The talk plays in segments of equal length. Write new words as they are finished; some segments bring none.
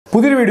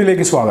പുതിയൊരു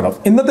വീഡിയോയിലേക്ക് സ്വാഗതം.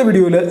 ഇന്നത്തെ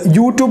വീഡിയോയിൽ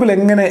യൂട്യൂബിൽ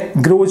എങ്ങനെ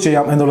ഗ്രോ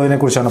ചെയ്യാം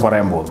എന്നുള്ളതിനെക്കുറിച്ചാണ്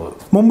പറയാൻ പോകുന്നത്.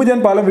 മുമ്പ് ഞാൻ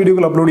പല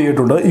വീഡിയോകൾ അപ്ലോഡ്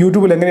ചെയ്തിട്ടുണ്ട്.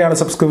 യൂട്യൂബിൽ എങ്ങനെയാണ്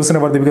സബ്സ്ക്രൈബേഴ്സിനെ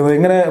വർദ്ധിപ്പിക്കുന്നത്,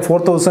 എങ്ങനെ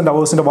 4000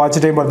 അവേഴ്സിൻ്റെ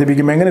വാച്ച് ടൈം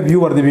വർദ്ധിപ്പിക്കും, എങ്ങനെ വ്യൂ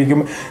വർദ്ധിപ്പിക്കും,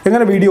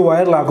 എങ്ങനെ വീഡിയോ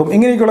വൈറലാക്കും,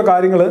 ഇങ്ങനെയൊക്കെയുള്ള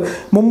കാര്യങ്ങൾ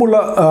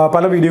മുമ്പുള്ള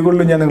പല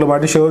വീഡിയോകളിലും ഞാൻ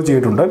നിങ്ങളുമായിട്ട് ഷെയർ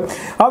ചെയ്തിട്ടുണ്ട്.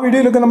 ആ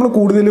വീഡിയോയിലൊക്കെ നമ്മൾ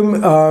കൂടുതലും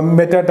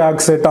meta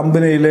tags,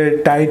 thumbnail,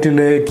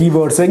 title,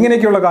 keywords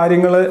ഇങ്ങനെയൊക്കെയുള്ള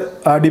കാര്യങ്ങൾ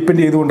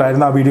ഡിപ്പെൻഡ്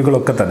ചെയ്തുകൊണ്ടായിരുന്നു ആ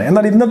വീഡിയോകളൊക്കെ തന്നെ.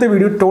 എന്നാൽ ഇന്നത്തെ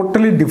വീഡിയോ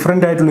ടോട്ടലി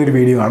ഡിഫറൻ്റ് ആയിട്ടുള്ളൊരു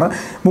വീഡിയോ ആണ്.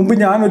 മുമ്പ്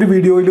ഞാനൊരു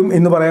വീഡിയോയിലും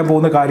ഇന്ന് പറയാൻ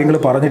പോകുന്ന കാര്യങ്ങൾ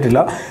പറഞ്ഞിട്ടില്ല.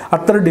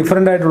 അത്ര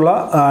ഡിഫറൻ്റ് ആയിട്ടുള്ള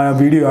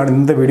വീഡിയോ ആണ്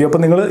ഇന്നത്തെ വീഡിയോ.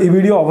 അപ്പോൾ നിങ്ങൾ ഈ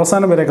വീഡിയോ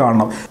അവസാനം വരെ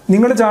കാണണം.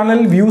 നിങ്ങളുടെ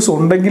ചാനലിൽ വ്യൂസ്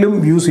ഉണ്ടെങ്കിലും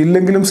വ്യൂസ്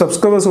ഇല്ലെങ്കിലും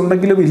സബ്സ്ക്രൈബേഴ്സ്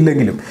ഉണ്ടെങ്കിലും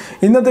ഇല്ലെങ്കിലും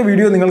ഇന്നത്തെ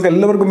വീഡിയോ നിങ്ങൾക്ക്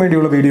എല്ലാവർക്കും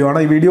വേണ്ടിയുള്ള വീഡിയോ ആണ്.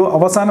 ഈ വീഡിയോ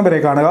അവസാനം വരെ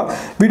കാണുക.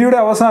 വീഡിയോയുടെ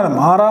അവസാനം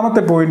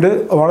 6ാമത്തെ പോയിന്റ്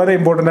വളരെ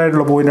ഇമ്പോർട്ടൻ്റ്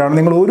ആയിട്ടുള്ള പോയിന്റാണ്.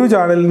 നിങ്ങൾ ഒരു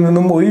ചാനലിൽ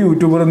നിന്നും ഒരു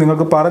യൂട്യൂബറും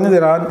നിങ്ങൾക്ക് പറഞ്ഞു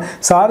തരാൻ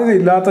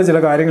സാധ്യതയില്ലാത്ത ചില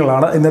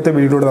കാര്യങ്ങളാണ് ഇന്നത്തെ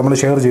വീഡിയോയിലൂടെ നമ്മൾ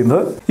ഷെയർ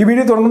ചെയ്യുന്നത്. ഈ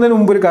വീഡിയോ തുടങ്ങുന്നതിന്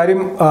മുമ്പ് ഒരു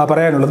കാര്യം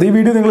പറയാനുള്ളത്, ഈ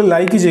വീഡിയോ നിങ്ങൾ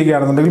ലൈക്ക്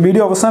ചെയ്യുകയാണെന്നുണ്ടെങ്കിൽ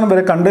വീഡിയോ അവസാനം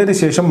വരെ കണ്ടതിന്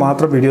ശേഷം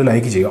മാത്രം വീഡിയോ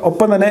ലൈക്ക് ചെയ്യുക.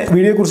 ഒപ്പം തന്നെ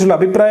വീഡിയോയെക്കുറിച്ചുള്ള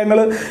അഭിപ്രായങ്ങൾ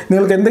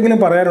നിങ്ങൾക്ക് എന്തെങ്കിലും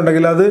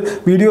പറയാനുണ്ടെങ്കിൽ അത്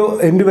വീഡിയോ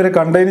എൻഡ് വരെ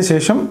കണ്ടതിന്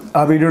ശേഷം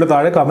ആ വീഡിയോയുടെ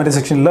താഴെ കമൻറ്റ്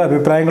സെക്ഷനിൽ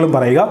അഭിപ്രായങ്ങളും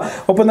പറയുക.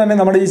 ഒപ്പം തന്നെ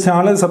നമ്മുടെ ഈ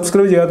ചാനൽ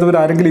സബ്സ്ക്രൈബ് ചെയ്യാത്തവർ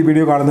ആരെങ്കിലും ഈ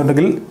വീഡിയോ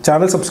കാണുന്നുണ്ടെങ്കിൽ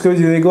ചാനൽ സബ്സ്ക്രൈബ്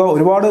ചെയ്തേക്കുക.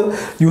 ഒരുപാട്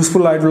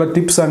യൂസ്ഫുൾ ആയിട്ടുള്ള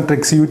ടിപ്സ് ആൻഡ്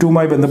ട്രിക്സ്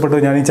യൂട്യൂബുമായി ബന്ധപ്പെട്ട്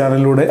ഞാൻ ഈ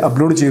ചാനലിലൂടെ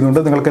അപ്ലോഡ്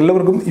ചെയ്യുന്നുണ്ട്. നിങ്ങൾക്ക്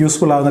എല്ലാവർക്കും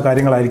യൂസ്ഫുൾ ആകുന്ന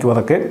കാര്യങ്ങളായിരിക്കും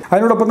അതൊക്കെ.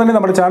 അതിനോടൊപ്പം തന്നെ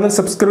നമ്മുടെ ചാനൽ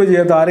സബ്സ്ക്രൈബ്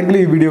ചെയ്യാത്ത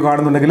ആരെങ്കിലും ഈ വീഡിയോ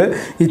കാണുന്നുണ്ടെങ്കിൽ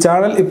ഈ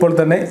ചാനൽ ഇപ്പോൾ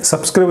തന്നെ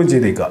സബ്സ്ക്രൈബ്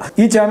ചെയ്തേക്കുക.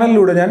 ഈ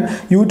ചാനലിലൂടെ ഞാൻ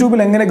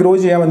യൂട്യൂബിൽ എങ്ങനെ ഗ്രോ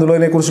ചെയ്യാം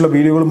എന്നുള്ളതിനെക്കുറിച്ചുള്ള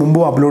വീഡിയോകൾ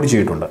മുമ്പും അപ്ലോഡ്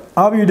ചെയ്തിട്ടുണ്ട്.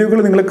 ആ വീഡിയോകൾ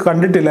നിങ്ങൾ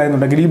കണ്ടിട്ടില്ല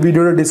എന്നുണ്ടെങ്കിൽ ഈ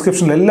വീഡിയോയുടെ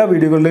ഡിസ്ക്രിപ്ഷനിൽ എല്ലാ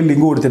വീഡിയോകളുടെയും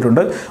ലിങ്ക്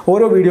കൊടുത്തിട്ടുണ്ട്.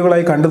 ഓരോ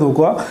വീഡിയോകളായി കണ്ടു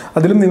നോക്കുക.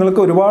 അതിലും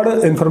നിങ്ങൾക്ക് ഒരുപാട്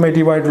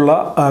ഇൻഫർമേറ്റീവ് ആയിട്ടുള്ള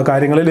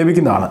കാര്യങ്ങൾ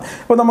ലഭിക്കുന്നതാണ്.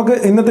 അപ്പോൾ നമുക്ക്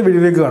ഇന്നത്തെ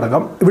വീഡിയോയിലേക്ക്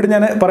കടക്കാം. ഇവിടെ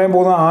ഞാൻ പറയാൻ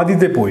പോകുന്ന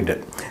ആദ്യത്തെ പോയിന്റ്,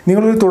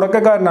 നിങ്ങളൊരു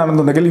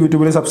തുടക്കക്കാരനാണെന്നുണ്ടെങ്കിൽ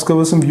യൂട്യൂബിലെ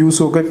സബ്സ്ക്രൈബേഴ്സും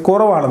വ്യൂസും ഒക്കെ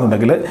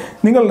കുറവാണെന്നുണ്ടെങ്കിൽ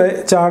നിങ്ങളുടെ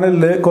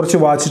ചാനലിൽ കുറച്ച്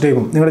വാച്ച്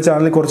ടൈമും നിങ്ങളുടെ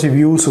ചാനലിൽ കുറച്ച്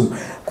വ്യൂസും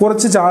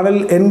കുറച്ച് ചാനൽ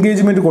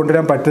എൻഗേജ്മെൻറ്റ്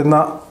കൊണ്ടുവരാൻ പറ്റുന്ന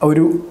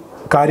ഒരു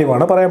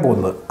കാര്യമാണ് പറയാൻ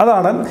പോകുന്നത്.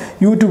 അതാണ്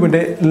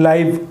യൂട്യൂബിൻ്റെ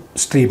ലൈവ്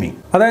സ്ട്രീമിംഗ്.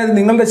 അതായത്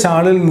നിങ്ങളുടെ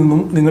ചാനലിൽ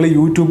നിന്നും നിങ്ങൾ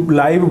യൂട്യൂബ്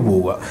ലൈവ്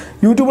പോവുക.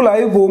 യൂട്യൂബ്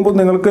ലൈവ് പോകുമ്പോൾ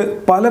നിങ്ങൾക്ക്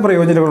പല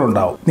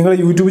പ്രയോജനങ്ങളുണ്ടാവും. നിങ്ങളുടെ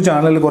യൂട്യൂബ്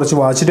ചാനലിൽ കുറച്ച്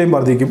വാച്ച് ടൈം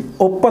വർദ്ധിക്കും.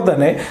 ഒപ്പം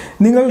തന്നെ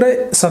നിങ്ങളുടെ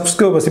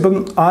സബ്സ്ക്രൈബേഴ്സ്, ഇപ്പം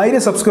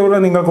 1000 സബ്സ്ക്രൈബർ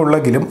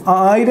നിങ്ങൾക്കുള്ളെങ്കിലും ആ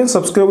 1000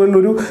 സബ്സ്ക്രൈബറിൽ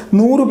ഒരു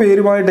 100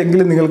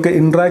 പേരുമായിട്ടെങ്കിലും നിങ്ങൾക്ക്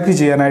ഇൻട്രാക്ട്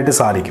ചെയ്യാനായിട്ട്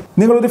സാധിക്കും.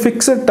 നിങ്ങളൊരു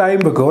ഫിക്സഡ് ടൈം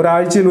വെക്കുക.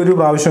 ഒരാഴ്ചയിൽ ഒരു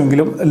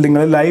പ്രാവശ്യമെങ്കിലും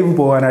നിങ്ങൾ ലൈവ്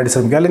പോകാനായിട്ട്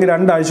ശ്രമിക്കുക. അല്ലെങ്കിൽ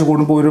 2 ആഴ്ച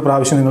കൂടുമ്പോൾ ഒരു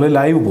പ്രാവശ്യം നിങ്ങൾ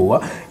ലൈവ്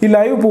പോവുക. ഈ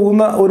ലൈവ്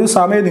പോകുന്ന ഒരു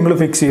സമയം നിങ്ങൾ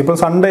ഫിക്സ് ചെയ്യുക. ഇപ്പം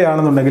സൺഡേ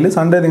ആണെന്നുണ്ടെങ്കിൽ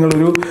സൺഡേ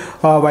നിങ്ങളൊരു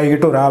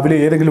വൈകിട്ടോ രാവിലെ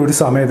ഏതെങ്കിലും ഒരു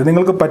സമയത്ത്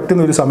നിങ്ങൾക്ക്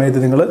പറ്റുന്ന ഒരു സമയത്ത്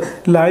നിങ്ങൾ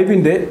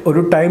ലൈവിൻ്റെ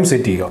ഒരു ടൈം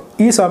സെറ്റ് ചെയ്യുക.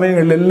 ഈ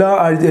സമയങ്ങളിൽ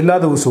എല്ലാ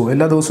ദിവസവും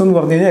എന്ന്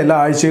പറഞ്ഞു കഴിഞ്ഞാൽ എല്ലാ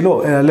ആഴ്ചയിലോ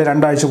അല്ലെ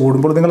 2 ആഴ്ച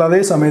കൂടുമ്പോൾ നിങ്ങൾ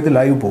അതേ സമയത്ത്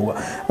ലൈവ് പോവുക.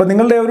 അപ്പോൾ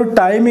നിങ്ങളുടെ ഒരു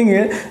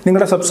ടൈമിങ്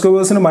നിങ്ങളുടെ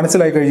സബ്സ്ക്രൈബേഴ്സിന്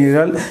മനസ്സിലായി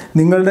കഴിഞ്ഞാൽ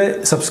നിങ്ങളുടെ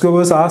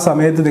സബ്സ്ക്രൈബേഴ്സ് ആ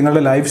സമയത്ത്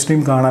നിങ്ങളുടെ ലൈവ്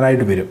സ്ട്രീം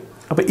കാണാനായിട്ട് വരും.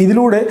 അപ്പോൾ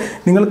ഇതിലൂടെ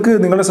നിങ്ങൾക്ക്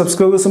നിങ്ങളുടെ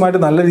സബ്സ്ക്രൈബേഴ്സുമായിട്ട്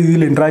നല്ല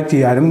രീതിയിൽ ഇൻട്രാക്ട്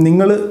ചെയ്യാനും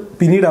നിങ്ങൾ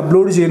പിന്നീട്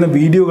അപ്ലോഡ് ചെയ്യുന്ന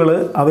വീഡിയോകൾ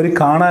അവർ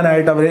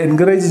കാണാനായിട്ട് അവരെ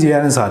എൻകറേജ്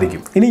ചെയ്യാനും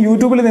സാധിക്കും. ഇനി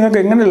യൂട്യൂബിൽ നിങ്ങൾക്ക്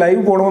എങ്ങനെ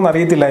ലൈവ് പോകണമെന്ന്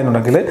അറിയത്തില്ല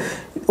എന്നുണ്ടെങ്കിൽ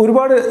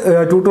ഒരുപാട്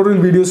ട്യൂട്ടോറിയൽ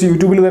വീഡിയോസ്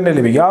യൂട്യൂബിൽ തന്നെ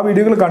ലഭിക്കും. ആ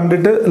വീഡിയോകൾ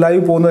കണ്ടിട്ട്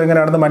ലൈവ് പോകുന്നത്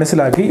എങ്ങനെയാണെന്ന്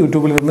മനസ്സിലാക്കി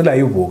യൂട്യൂബിൽ നിന്ന്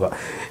ലൈവ് പോവുക.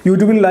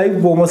 യൂട്യൂബിൽ ലൈവ്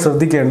പോകുമ്പോൾ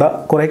ശ്രദ്ധിക്കേണ്ട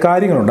കുറേ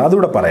കാര്യങ്ങളുണ്ട്,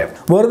 അതുകൂടെ പറയാം.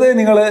 വെറുതെ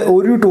നിങ്ങൾ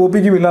ഒരു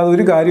ടോപ്പിക്കും ഇല്ലാതെ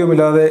ഒരു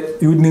കാര്യവുമില്ലാതെ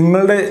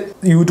നിങ്ങളുടെ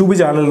യൂട്യൂബ്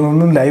ചാനലിൽ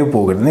നിന്നും ലൈവ്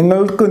പോകരുത്.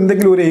 നിങ്ങൾക്ക്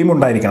എന്തെങ്കിലും ഒരു എയിം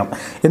ഉണ്ടായിരിക്കണം,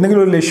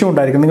 എന്തെങ്കിലും ഒരു ലക്ഷ്യം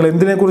ഉണ്ടായിരിക്കണം. നിങ്ങൾ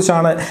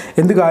എന്തിനെക്കുറിച്ചാണ്,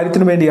 എന്ത്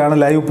കാര്യത്തിന് വേണ്ടിയാണ്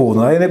ലൈവ്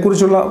പോകുന്നത്,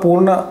 അതിനെക്കുറിച്ചുള്ള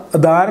പൂർണ്ണ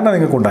ധാരണ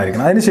നിങ്ങൾക്ക്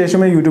ഉണ്ടായിരിക്കണം.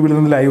 അതിനുശേഷമേ യൂട്യൂബിൽ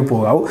നിന്ന് ലൈവ്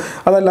പോകാവൂ.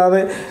 അതല്ലാതെ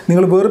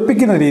നിങ്ങൾ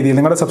വെറുപ്പിക്കുന്ന രീതിയിൽ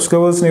നിങ്ങളുടെ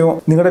സബ്സ്ക്രൈബേഴ്സിനെയോ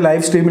നിങ്ങളുടെ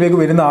ലൈവ് സ്ട്രീമിലേക്ക്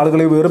വരുന്ന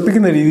ആളുകളെ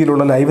വെറുപ്പിക്കുന്ന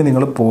രീതിയിലുള്ള ലൈവ്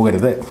നിങ്ങൾ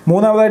പോകരുത്.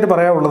 മൂന്നാമതായിട്ട്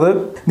പറയാനുള്ളത്,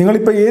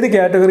 നിങ്ങളിപ്പോൾ ഏത്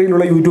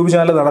കാറ്റഗറിയിലുള്ള യൂട്യൂബ്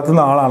ചാനൽ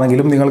നടത്തുന്ന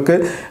ആളാണെങ്കിലും നിങ്ങൾക്ക്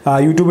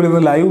യൂട്യൂബിൽ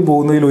നിന്ന് ലൈവ്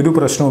പോകുന്നതിൽ ഒരു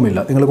പ്രശ്നവുമില്ല.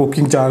 നിങ്ങൾ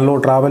കുക്കിംഗ് ചാനലോ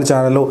ട്രാവൽ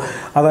ചാനലോ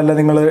അതല്ല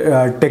നിങ്ങൾ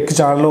ടെക്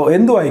ചാനലോ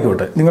എന്തോ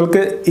ആയിക്കോട്ടെ,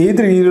 നിങ്ങൾക്ക് ഏത്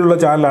രീതിയിലുള്ള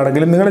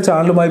ചാനലാണെങ്കിലും നിങ്ങളുടെ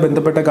ചാനലുമായി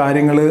ബന്ധപ്പെട്ട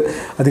കാര്യങ്ങൾ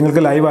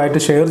നിങ്ങൾക്ക് ലൈവായിട്ട്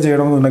ഷെയർ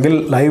ചെയ്യണമെന്നുണ്ടെങ്കിൽ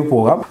ലൈവ്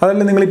പോകാം.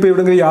 അതല്ല നിങ്ങളിപ്പോൾ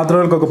എവിടെയെങ്കിലും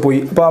യാത്രകൾക്കൊക്കെ പോയി,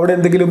 അപ്പോൾ അവിടെ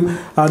എന്തെങ്കിലും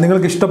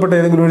നിങ്ങൾക്ക് ഇഷ്ടപ്പെട്ട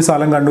ഏതെങ്കിലും ഒരു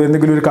സ്ഥലം കണ്ടു,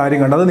 എന്തെങ്കിലും ഒരു കാര്യം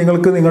കണ്ടു, അത്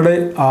നിങ്ങൾക്ക് നിങ്ങളുടെ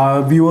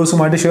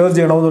വ്യൂവേഴ്സുമായിട്ട് ഷെയർ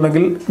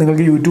ചെയ്യണമെന്നുണ്ടെങ്കിൽ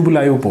നിങ്ങൾക്ക് യൂട്യൂബ്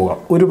ലൈവ് പോകാം.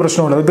 ഒരു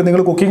പ്രശ്നമില്ല. ഇപ്പോൾ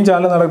നിങ്ങൾ കുക്കിംഗ്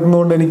ചാനൽ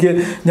നടക്കുന്നതുകൊണ്ട്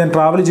ഞാൻ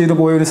ട്രാവൽ ചെയ്ത്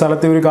പോയ ഒരു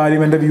സ്ഥലത്തെ ഒരു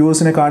കാര്യം എൻ്റെ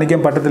വ്യൂവേഴ്സിനെ കാണിക്കാൻ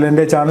പറ്റത്തില്ല,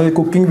 എൻ്റെ ചാനലിൽ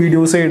കുക്കിംഗ്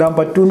വീഡിയോസേ ഇടാൻ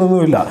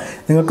പറ്റുമെന്നൊന്നുമില്ല.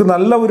 നിങ്ങൾക്ക്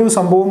നല്ല ഒരു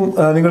സംഭവം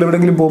നിങ്ങൾ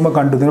എവിടെയെങ്കിലും പോകുമ്പോൾ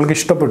കണ്ടു, നിങ്ങൾക്ക്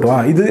ഇഷ്ടപ്പെട്ടു,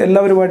 ഇത്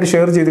എല്ലാവരുമായിട്ട്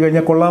ഷെയർ ചെയ്ത്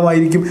കഴിഞ്ഞാൽ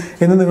കൊള്ളാമായിരിക്കും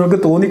എന്ന് നിങ്ങൾക്ക്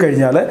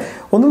തോന്നിക്കഴിഞ്ഞാൽ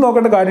ഒന്നും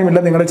നോക്കേണ്ട കാര്യമില്ല,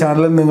 നിങ്ങളുടെ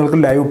ചാനലിൽ നിങ്ങൾക്ക്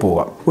ലൈവ്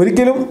പോകാം.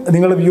 ഒരിക്കലും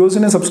നിങ്ങളുടെ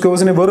വ്യൂവേഴ്സിനെ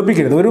സബ്സ്ക്രൈബേഴ്സിനെ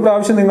വെറുപ്പിക്കരുത്. ഒരു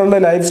പ്രാവശ്യം നിങ്ങളുടെ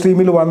ലൈവ്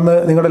സ്ട്രീമിൽ വന്ന്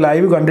നിങ്ങളുടെ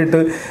ലൈവ് കണ്ടിട്ട്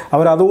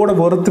അവർ അതോടെ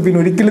വെറുത്ത് പിന്നെ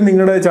ഒരിക്കലും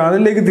നിങ്ങളുടെ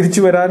ചാനലിലേക്ക്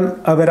തിരിച്ചു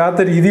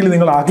വരാത്ത രീതിയിൽ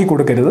നിങ്ങൾ ആക്കി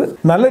കൊടുക്കരുത്.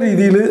 നല്ല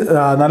രീതിയിൽ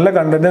നല്ല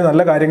കണ്ടന്റ്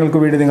നല്ല കാര്യങ്ങൾക്ക്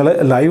വേണ്ടി നിങ്ങൾ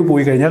ലൈവ്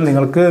പോയി കഴിഞ്ഞാൽ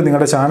നിങ്ങൾക്ക്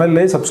നിങ്ങളുടെ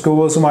ചാനലിലെ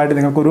സബ്സ്ക്രൈബേഴ്സുമായിട്ട്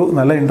നിങ്ങൾക്കൊരു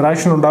നല്ല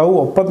ഇൻട്രാക്ഷൻ ഉണ്ടാവും.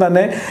 ഒപ്പം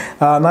തന്നെ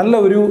നല്ല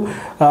ഒരു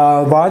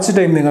വാച്ച്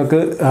ടൈം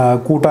നിങ്ങൾക്ക്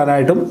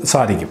കൂട്ടാനായിട്ടും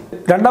സാധിക്കും.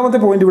 രണ്ടാമത്തെ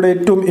പോയിന്റ് ഇവിടെ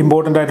ഏറ്റവും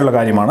ഇമ്പോർട്ടൻ്റ് ആയിട്ടുള്ള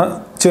കാര്യമാണ്.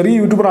 ചെറിയ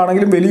യൂട്യൂബർ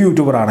ആണെങ്കിലും വലിയ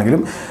യൂട്യൂബർ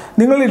ആണെങ്കിലും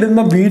നിങ്ങൾ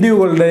ഇടുന്ന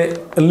വീഡിയോകളുടെ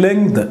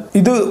ലെങ്ത്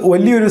ഇത്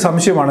വലിയൊരു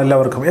സംശയമാണ്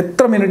എല്ലാവർക്കും.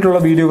 എത്ര മിനിറ്റുള്ള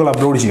വീഡിയോകൾ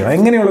അപ്ലോഡ് ചെയ്യണം,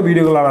 എങ്ങനെയുള്ള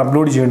വീഡിയോകളാണ്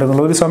അപ്ലോഡ് ചെയ്യേണ്ടത്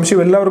എന്നുള്ളൊരു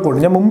സംശയം എല്ലാവർക്കും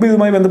ഉണ്ട്. ഞാൻ മുമ്പ്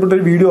ഇതുമായി ബന്ധപ്പെട്ട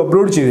ഒരു വീഡിയോ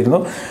അപ്ലോഡ് ചെയ്തിരുന്നു.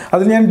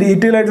 അതിൽ ഞാൻ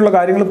ഡീറ്റെയിൽ ആയിട്ടുള്ള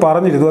കാര്യങ്ങൾ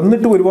പറഞ്ഞിരുന്നു.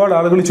 എന്നിട്ട് ഒരുപാട്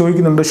ആളുകൾ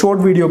ചോദിക്കുന്നുണ്ട്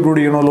ഷോർട്ട് വീഡിയോ അപ്ലോഡ്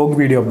ചെയ്യണോ ലോങ്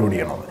വീഡിയോ അപ്ലോഡ്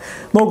ചെയ്യണോ.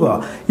 നോക്കുക,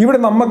 ഇവിടെ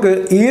നമുക്ക്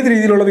ഏത്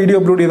രീതിയിലുള്ള വീഡിയോ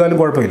അപ്ലോഡ് ചെയ്താലും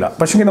കുഴപ്പമില്ല.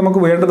 പക്ഷേ നമുക്ക്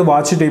വേണ്ടത്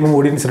വാച്ച് ടൈമും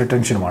ഓഡിയൻസ്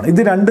റിട്ടൻഷനുമാണ്.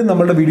 ഇത് രണ്ടും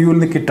നമ്മുടെ വീഡിയോയിൽ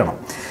നിന്ന് കിട്ടണം.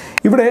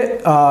 ഇവിടെ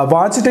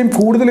വാച്ച് ടൈം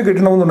കൂടുതൽ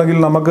കിട്ടണമെന്നുണ്ടെങ്കിൽ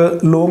നമുക്ക്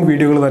ലോങ്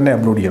വീഡിയോകൾ തന്നെ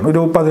അപ്ലോഡ് ചെയ്യണം.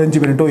 ഒരു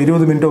 15 മിനിറ്റോ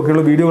 20 മിനിറ്റോ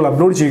ഒക്കെയുള്ള വീഡിയോകൾ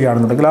അപ്ലോഡ്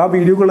ചെയ്യുകയാണെന്നുണ്ടെങ്കിൽ ആ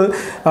വീഡിയോകൾ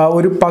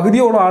ഒരു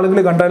പകുതിയോളം ആളുകൾ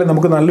കണ്ടാലും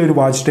നമുക്ക് നല്ലൊരു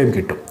വാച്ച് ടൈം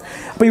കിട്ടും.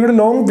 അപ്പോൾ ഇവിടെ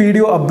ലോങ്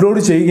വീഡിയോ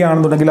അപ്ലോഡ്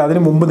ചെയ്യുകയാണെന്നുണ്ടെങ്കിൽ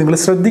അതിന് മുമ്പ് നിങ്ങൾ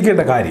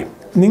ശ്രദ്ധിക്കേണ്ട കാര്യം,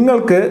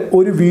 നിങ്ങൾക്ക്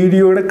ഒരു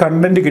വീഡിയോയുടെ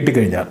കണ്ടന്റ്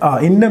കിട്ടിക്കഴിഞ്ഞാൽ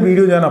ഇന്ന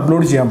വീഡിയോ ഞാൻ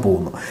അപ്ലോഡ് ചെയ്യാൻ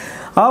പോകുന്നു,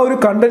 ആ ഒരു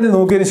കണ്ടന്റ്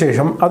നോക്കിയതിന്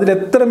ശേഷം അതിൽ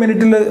എത്ര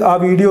മിനിറ്റിൽ ആ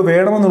വീഡിയോ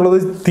വേണമെന്നുള്ളത്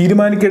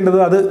തീരുമാനിക്കേണ്ടത്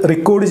അത്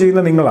റെക്കോർഡ്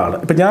ചെയ്യുന്ന നിങ്ങളാണ്.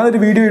 ഇപ്പം ഞാനൊരു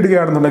വീഡിയോ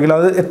ഇടുകയാണെന്നുണ്ടെങ്കിൽ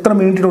അത് എത്ര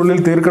മിനിറ്റിനുള്ളിൽ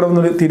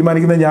തീർക്കണമെന്ന്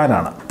തീരുമാനിക്കുന്നത്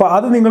ഞാനാണ്. അപ്പോൾ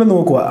അത് നിങ്ങൾ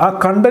നോക്കുക. ആ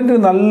കണ്ടന്റ്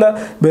നല്ല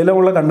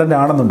വിലയുള്ള കണ്ടന്റ്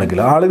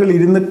ആണെന്നുണ്ടെങ്കിൽ, ആളുകൾ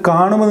ഇരുന്ന്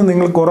കാണുമെന്ന്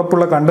നിങ്ങൾക്ക്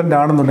ഉറപ്പുള്ള കണ്ടന്റ്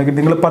ആണെന്നുണ്ടെങ്കിൽ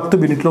നിങ്ങൾ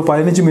 10 മിനിറ്റോ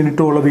 15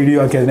 മിനിറ്റോ ഉള്ള വീഡിയോ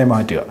ആക്കി അതിനെ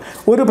മാറ്റുക.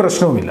 ഒരു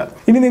പ്രശ്നവുമില്ല.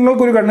 ഇനി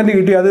നിങ്ങൾക്കൊരു കണ്ടന്റ്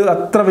കിട്ടി അത്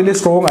അത്ര വലിയ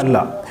സ്ട്രോങ് അല്ല,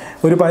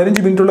 ഒരു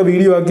 15 മിനിറ്റുള്ള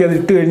വീഡിയോ ആക്കി അത്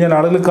ഇട്ട് കഴിഞ്ഞാൽ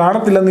ആളുകൾ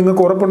കാണത്തില്ല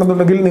നിങ്ങൾക്ക്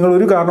ഉറപ്പുണ്ടെന്നുണ്ടെങ്കിൽ നിങ്ങൾ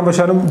ഒരു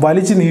കാരണവശാലും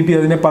വലിച്ചു നീട്ടി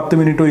അതിനെ 10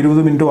 മിനിറ്റോ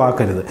 20 മിനിറ്റോ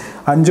ആക്കരുത്.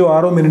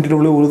 5-6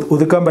 മിനിറ്റിനുള്ളിൽ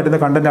ഒതുക്കാൻ പറ്റുന്ന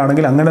കണ്ടന്റ്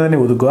ആണെങ്കിൽ അങ്ങനെ തന്നെ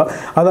ഒതുക്കുക.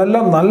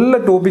 അതെല്ലാം നല്ല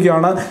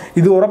ടോപ്പിക്കാണ്.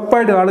 ഇത്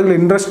ഉറപ്പായിട്ട് ആളുകൾ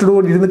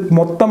ഇൻട്രസ്റ്റഡോട് ഇരുന്ന്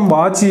മൊത്തം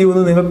വാച്ച്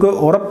ചെയ്യുമെന്ന് നിങ്ങൾക്ക്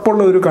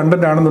ഉറപ്പുള്ള ഒരു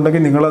കണ്ടന്റ്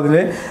ആണെന്നുണ്ടെങ്കിൽ നിങ്ങൾ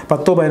അതിനെ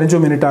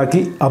 10-15 മിനിറ്റ്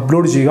ആക്കി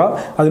അപ്ലോഡ് ചെയ്യുക.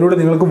 അതിലൂടെ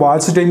നിങ്ങൾക്ക്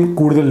വാച്ച് ടൈം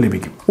കൂടുതൽ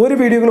ലഭിക്കും. ഒരു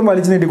വീഡിയോകളും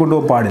വലിച്ചു നീട്ടി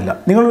കൊണ്ടുപോകാൻ പാടില്ല.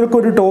 നിങ്ങൾക്ക്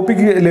ഒരു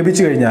ടോപ്പിക്ക്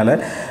ലഭിച്ചു കഴിഞ്ഞാൽ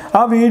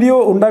ആ വീഡിയോ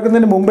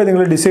ഉണ്ടാക്കുന്നതിന് മുമ്പേ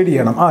നിങ്ങൾ ഡിസൈഡ്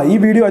ചെയ്യണം, ഈ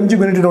വീഡിയോ 5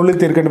 മിനിറ്റിനുള്ളിൽ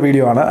തീർക്കേണ്ട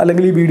വീഡിയോ ആണ്,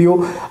 അല്ലെങ്കിൽ ഈ വീഡിയോ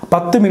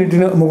 10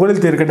 മിനിറ്റിന് മുകളിൽ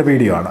തീർക്കേണ്ട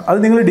വീഡിയോ ആണ്. അത്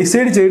നിങ്ങൾ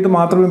ഡിസൈഡ് ചെയ്തിട്ട്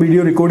മാത്രമേ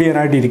വീഡിയോ റെക്കോർഡ്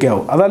ചെയ്യാനായിട്ട്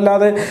ഇരിക്കാവൂ.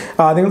 അതല്ലാതെ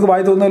നിങ്ങൾക്ക്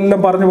വായി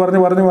തോന്നുന്നതെല്ലാം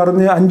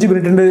പറഞ്ഞ് 5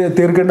 മിനിറ്റിൻ്റെ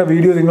തീർക്കേണ്ട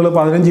വീഡിയോ നിങ്ങൾ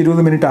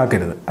 15-20 മിനിറ്റ്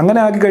ആക്കരുത്.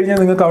 അങ്ങനെ ആക്കി കഴിഞ്ഞാൽ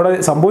നിങ്ങൾക്ക് അവിടെ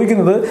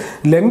സംഭവിക്കുന്നത്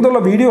ലെങ്ത്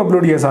ഉള്ള വീഡിയോ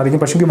അപ്ലോഡ് ചെയ്യാൻ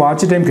സാധിക്കും, പക്ഷേ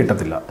വാച്ച് ടൈം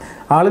കിട്ടത്തില്ല.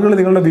 ആളുകൾ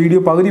നിങ്ങളുടെ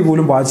വീഡിയോ പകുതി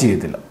പോലും വാച്ച്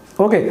ചെയ്യത്തില്ല.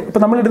 ഓക്കെ,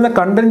 അപ്പോൾ നമ്മളിടുന്ന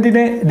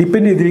കണ്ടന്റിനെ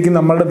ഡിപ്പെൻഡ് ചെയ്തിരിക്കും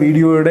നമ്മളുടെ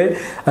വീഡിയോയുടെ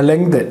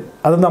ലെങ്ത്.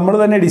 അത് നമ്മൾ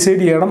തന്നെ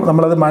ഡിസൈഡ് ചെയ്യണം,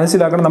 നമ്മളത്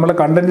മനസ്സിലാക്കണം. നമ്മുടെ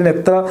കണ്ടന്റിന്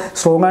എത്ര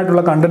സ്ട്രോങ്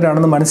ആയിട്ടുള്ള കണ്ടന്റ്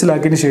ആണെന്ന്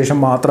മനസ്സിലാക്കിയതിന് ശേഷം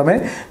മാത്രമേ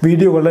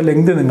വീഡിയോകളുടെ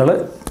ലെങ്ത് നിങ്ങൾ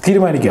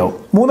തീരുമാനിക്കാവൂ.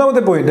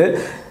 മൂന്നാമത്തെ പോയിന്റ്,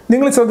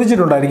 നിങ്ങൾ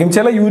ശ്രദ്ധിച്ചിട്ടുണ്ടായിരിക്കും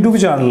ചില യൂട്യൂബ്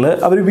ചാനലിൽ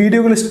അവർ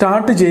വീഡിയോകൾ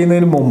സ്റ്റാർട്ട്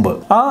ചെയ്യുന്നതിന് മുമ്പ്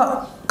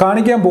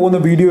കാണിക്കാൻ പോകുന്ന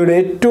വീഡിയോയുടെ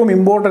ഏറ്റവും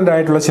ഇമ്പോർട്ടൻ്റ്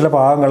ആയിട്ടുള്ള ചില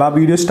ഭാഗങ്ങൾ ആ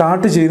വീഡിയോ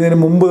സ്റ്റാർട്ട് ചെയ്യുന്നതിന്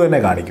മുമ്പ് തന്നെ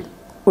കാണിക്കും.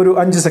 ഒരു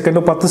 5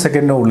 സെക്കൻഡോ 10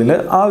 സെക്കൻഡിനോ ഉള്ളിൽ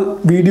ആ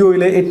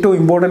വീഡിയോയിലെ ഏറ്റവും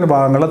ഇമ്പോർട്ടൻ്റ്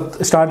ഭാഗങ്ങൾ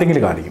സ്റ്റാർട്ടിങ്ങിൽ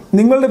കാണിക്കും.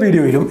 നിങ്ങളുടെ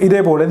വീഡിയോയിലും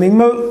ഇതേപോലെ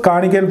നിങ്ങൾ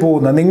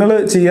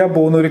ചെയ്യാൻ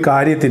പോകുന്ന ഒരു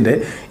കാര്യത്തിൻ്റെ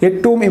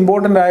ഏറ്റവും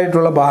ഇമ്പോർട്ടൻ്റ്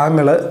ആയിട്ടുള്ള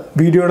ഭാഗങ്ങൾ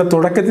വീഡിയോയുടെ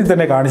തുടക്കത്തിൽ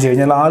തന്നെ കാണിച്ചു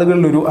കഴിഞ്ഞാൽ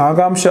ആളുകളിൽ ഒരു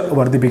ആകാംക്ഷ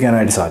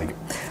വർദ്ധിപ്പിക്കാനായിട്ട് സാധിക്കും.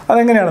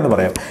 അതെങ്ങനെയാണെന്ന്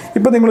പറയാം.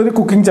 ഇപ്പോൾ നിങ്ങളൊരു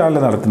കുക്കിംഗ് ചാനൽ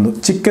നടത്തുന്നു,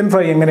 ചിക്കൻ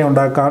ഫ്രൈ എങ്ങനെ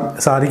ഉണ്ടാക്കാൻ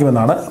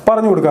സാധിക്കുമെന്നാണ്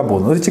പറഞ്ഞു കൊടുക്കാൻ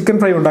പോകുന്നത്. ഒരു ചിക്കൻ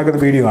ഫ്രൈ ഉണ്ടാക്കുന്ന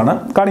വീഡിയോ ആണ്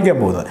കാണിക്കാൻ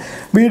പോകുന്നത്.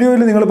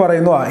 വീഡിയോയിൽ നിങ്ങൾ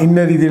പറയുന്നു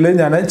ഇന്ന രീതിയിൽ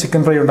ഞാൻ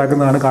ചിക്കൻ ഫ്രൈ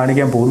ഉണ്ടാക്കുന്നതാണ്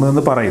കാണിക്കാൻ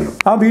പോകുന്നതെന്ന് പറയുന്നു.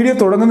 ആ വീഡിയോ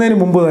തുടങ്ങുന്നതിന്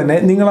മുമ്പ് തന്നെ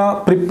നിങ്ങൾ ആ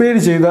പ്രിപ്പയർ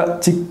ചെയ്ത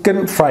ചിക്കൻ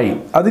ഫ്രൈ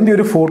അതിൻ്റെ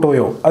ഒരു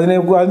ഫോട്ടോയോ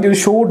അതിൻ്റെ ഒരു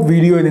ഷോർട്ട്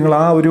വീഡിയോയോ നിങ്ങൾ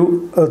ആ ഒരു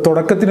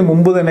തുടക്കത്തിന്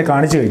മുമ്പ് തന്നെ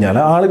കാണിച്ചു കഴിഞ്ഞാൽ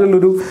ആളുകളിൽ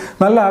ഒരു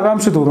നല്ല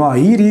ആകാംക്ഷ തോന്നും,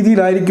 ഈ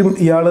രീതിയിലായിരിക്കും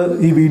ഇയാൾ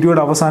ഈ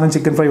വീഡിയോയുടെ അവസാനം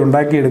ചിക്കൻ ഫ്രൈ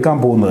ഉണ്ടാക്കി എടുക്കാൻ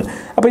പോകുന്നത്,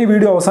 അപ്പോൾ ഈ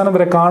വീഡിയോ അവസാനം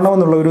വരെ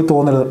കാണണമെന്നുള്ള ഒരു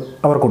തോന്നൽ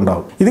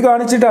അവർക്കുണ്ടാവും. ഇത്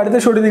കാണിച്ചിട്ട് അടുത്ത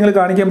ഷോട്ടിൽ നിങ്ങൾ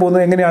കാണിക്കാൻ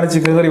പോകുന്നത് എങ്ങനെയാണ്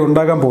ചിക്കൻ കറി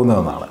ഉണ്ടാക്കാൻ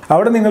പോകുന്നതെന്നാണ്.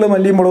 അവിടെ നിങ്ങൾ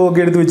മല്ലിയും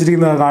മുളകൊക്കെ എടുത്ത്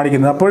വെച്ചിരിക്കുന്നതാണ്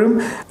കാണിക്കുന്നത്. അപ്പോഴും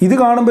ഇത്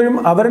കാണുമ്പോഴും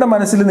അവരുടെ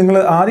മനസ്സിൽ നിങ്ങൾ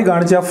ആദ്യം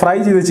കാണിച്ച ഫ്രൈ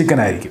ചെയ്ത ചിക്കൻ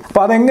ആയിരിക്കും.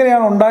 അപ്പോൾ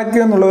അതെങ്ങനെയാണ്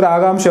ഉണ്ടാക്കിയതെന്നുള്ള ഒരു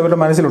ആകാംക്ഷ അവരുടെ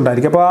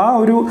മനസ്സിലുണ്ടായിരിക്കും. അപ്പോൾ ആ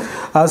ഒരു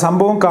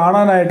സംഭവം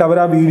കാണാനായിട്ട് അവർ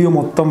ആ വീഡിയോ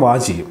മൊത്തം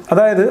വാച്ച് ചെയ്യും.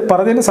 അതായത്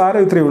പറഞ്ഞതിൻ്റെ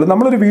സാരം ഇത്രയേ ഉള്ളൂ,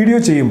 നമ്മളൊരു വീഡിയോ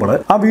ചെയ്യുമ്പോൾ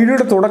ആ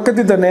വീഡിയോയുടെ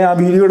തുടക്കത്തിൽ തന്നെ ആ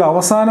വീഡിയോയുടെ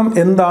അവസാനം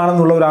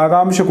എന്താണെന്നുള്ള ഒരു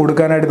ആകാംക്ഷ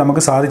കൊടുക്കാനായിട്ട്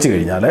നമുക്ക് സാധിച്ചു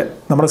കഴിഞ്ഞാൽ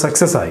നമ്മൾ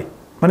സക്സസ് ആയി.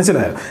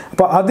 മനസ്സിലായോ?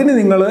 അപ്പോൾ അതിന്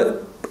നിങ്ങൾ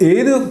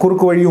ഏത്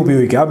കുറുക്ക് വഴിയും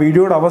ഉപയോഗിക്കുക. ആ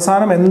വീഡിയോയുടെ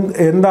അവസാനം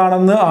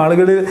എന്താണെന്ന്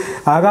ആളുകൾ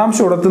ആകാംക്ഷ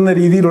ഉണർത്തുന്ന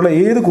രീതിയിലുള്ള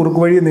ഏത് കുറുക്ക്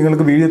വഴിയും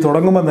നിങ്ങൾക്ക് വീഡിയോ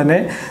തുടങ്ങുമ്പോൾ തന്നെ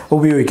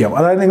ഉപയോഗിക്കാം.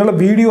 അതായത് നിങ്ങളുടെ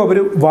വീഡിയോ അവർ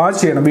വാച്ച്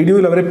ചെയ്യണം,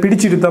 വീഡിയോയിൽ അവരെ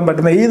പിടിച്ചിരുത്താൻ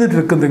പറ്റുന്ന ഏത്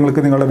ട്രിക്കും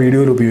നിങ്ങൾക്ക് നിങ്ങളുടെ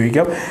വീഡിയോയിൽ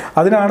ഉപയോഗിക്കാം.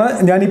 അതിനാണ്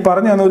ഞാൻ ഈ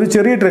പറഞ്ഞു തന്ന ഒരു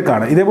ചെറിയ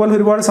ട്രിക്കാണ്. ഇതേപോലെ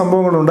ഒരുപാട്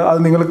സംഭവങ്ങളുണ്ട്. അത്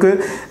നിങ്ങൾക്ക്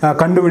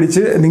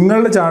കണ്ടുപിടിച്ച്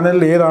നിങ്ങളുടെ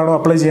ചാനലിൽ ഏതാണോ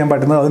അപ്ലൈ ചെയ്യാൻ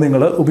പറ്റുന്നത് അത്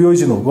നിങ്ങൾ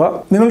ഉപയോഗിച്ച് നോക്കുക.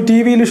 നിങ്ങൾ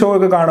TV-യിൽ ഷോ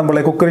ഒക്കെ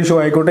കാണുമ്പോൾ കുക്കറി ഷോ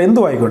ആയിക്കോട്ടെ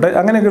എന്തും ആയിക്കോട്ടെ,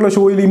 അങ്ങനെയൊക്കെയുള്ള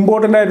ഷോയിൽ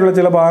ഇമ്പോർട്ടൻ്റ് ആയിട്ടുള്ള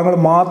ചില ഭാഗങ്ങൾ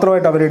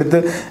മാത്രമായിട്ട്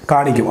അവരെടുത്ത്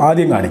കാണിക്കും,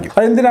 ആദ്യം കാണിക്കും.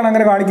 അതെന്തിനാണ്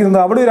അങ്ങനെ കാണിക്കുന്നത്?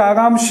 അവിടെ ഒരു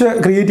ആകാംക്ഷ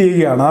ക്രിയേറ്റ്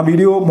ചെയ്യുകയാണ്. ആ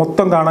വീഡിയോ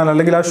മൊത്തം കാണാൻ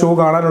അല്ലെങ്കിൽ ആ ഷോ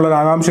കാണാനുള്ള ഒരു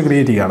ആകാംക്ഷ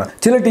ക്രിയേറ്റ് ചെയ്യുകയാണ്.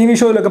 ചില TV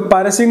ഷോയിലൊക്കെ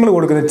പരസ്യങ്ങൾ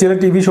കൊടുക്കുന്നത്, ചില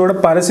TV ഷോയുടെ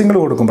പരസ്യങ്ങൾ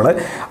കൊടുക്കുമ്പോൾ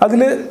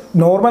അതിൽ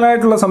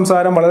നോർമലായിട്ടുള്ള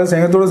സംസാരം വളരെ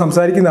സ്നേഹത്തോടെ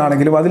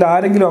സംസാരിക്കുന്നതാണെങ്കിലും അതിൽ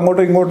ആരെങ്കിലും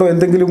അങ്ങോട്ടോ ഇങ്ങോട്ടോ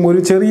എന്തെങ്കിലും ഒരു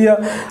ചെറിയ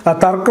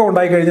തർക്കം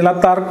ഉണ്ടായി കഴിഞ്ഞാൽ ആ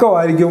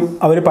തർക്കമായിരിക്കും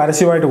അവർ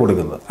പരസ്യമായിട്ട്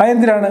കൊടുക്കുന്നത്.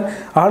 അതെന്തിനാണ്?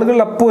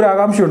 ആളുകളിൽ അപ്പോൾ ഒരു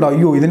ആകാംക്ഷ ഉണ്ടാവും,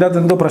 അയ്യോ ഇതിൻ്റെ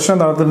അകത്ത് എന്തോ പ്രശ്നം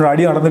നടന്നിട്ടുണ്ട്,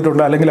 അടി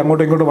നടന്നിട്ടുണ്ട്, അല്ലെങ്കിൽ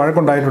അങ്ങോട്ടോ ഇങ്ങോട്ടോ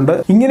വഴക്കുണ്ടായിട്ടുണ്ട്.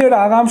 ഇങ്ങനെ ഒരു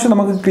ആകാംക്ഷ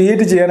നമുക്ക്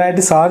ക്രിയേറ്റ്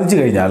ചെയ്യാനായിട്ട് സാധിച്ചു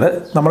കഴിഞ്ഞാൽ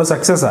നമ്മൾ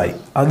സക്സസ് ആയി.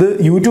 അത്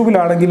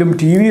യൂട്യൂബിലാണെങ്കിലും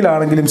ടി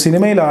വിയിലാണെങ്കിലും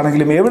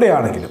സിനിമയിലാണെങ്കിലും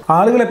എവിടെയാണെങ്കിലും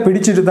ആളുകളെ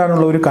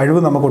പിടിച്ചിരുത്താനുള്ള ഒരു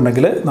കഴിവ്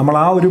നമുക്കുണ്ടെങ്കിൽ നമ്മൾ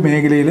ആ ഒരു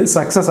മേഖലയിൽ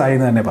സക്സസ് ആയി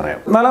എന്ന് തന്നെ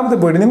പറയാം. നാലാമത്തെ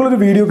പോയിന്റ്, നിങ്ങളൊരു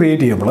വീഡിയോ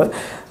ക്രിയേറ്റ് ചെയ്യുമ്പോൾ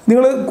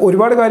നിങ്ങൾ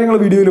ഒരുപാട് കാര്യങ്ങൾ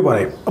വീഡിയോയിൽ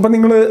പറയും. അപ്പം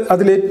നിങ്ങൾ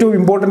അതിൽ ഏറ്റവും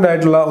ഇമ്പോർട്ടൻ്റ്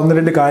ആയിട്ടുള്ള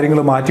 1-2 കാര്യങ്ങൾ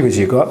മാറ്റി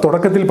വെച്ചേക്കുക,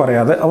 തുടക്കത്തിൽ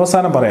പറയാതെ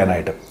അവസാനം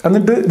പറയാനായിട്ട്.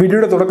 എന്നിട്ട്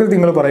വീഡിയോയുടെ തുടക്കത്തിൽ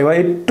നിങ്ങൾ പറയുക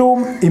ഏറ്റവും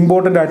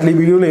ഇമ്പോർട്ടൻ്റ് ആയിട്ടുള്ള ഈ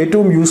വീഡിയോയിൽ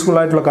ഏറ്റവും യൂസ്ഫുൾ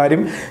ആയിട്ടുള്ള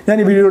കാര്യം ഞാൻ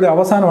ഈ വീഡിയോയുടെ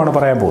അവസാനമാണ്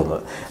പറയാൻ പോകുന്നത്.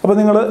 അപ്പോൾ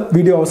നിങ്ങൾ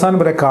വീഡിയോ അവസാനം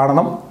വരെ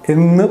കാണണം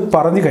എന്ന്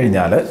പറഞ്ഞു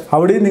കഴിഞ്ഞാൽ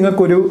അവിടെ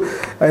നിങ്ങൾക്കൊരു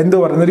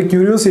ഒരു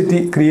ക്യൂരിയോസിറ്റി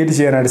ക്രിയേറ്റ്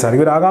ചെയ്യാനായിട്ട്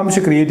സാധിക്കും, ഒരു ആകാംക്ഷ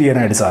ക്രിയേറ്റ്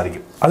ചെയ്യാനായിട്ട്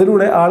സാധിക്കും.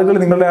 അതിലൂടെ ആളുകൾ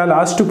നിങ്ങളുടെ ആ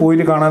ലാസ്റ്റ്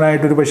പോയിന്റ്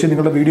കാണാനായിട്ട് ഒരു പക്ഷേ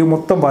നിങ്ങളുടെ വീഡിയോ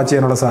മൊത്തം വാച്ച്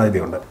ചെയ്യാനുള്ള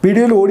സാധ്യതയുണ്ട്.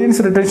 വീഡിയോയിൽ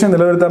ഓഡിയൻസ് റിട്ടൻഷൻ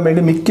നിലനിർത്താൻ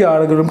വേണ്ടി മിക്ക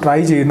ആളുകളും ട്രൈ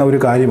ചെയ്യുന്ന ഒരു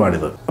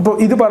കാര്യമാണിത്. അപ്പോൾ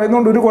ഇത്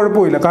പറയുന്നതുകൊണ്ട് ഒരു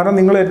കുഴപ്പമില്ല, കാരണം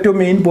നിങ്ങൾ ഏറ്റവും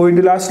മെയിൻ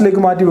പോയിന്റ്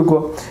ലാസ്റ്റിലേക്ക് മാറ്റി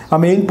വെക്കുക. ആ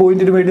മെയിൻ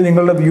പോയിന്റിന് വേണ്ടി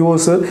നിങ്ങളുടെ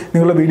വ്യൂവേഴ്സ്,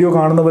 നിങ്ങളുടെ വീഡിയോ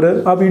കാണുന്നവർ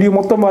ആ വീഡിയോ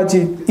മൊത്തം വാച്ച്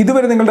ചെയ്യും.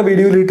 ഇതുവരെ നിങ്ങളുടെ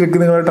വീഡിയോയിൽ ഈ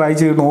ട്രിക്ക് നിങ്ങൾ ട്രൈ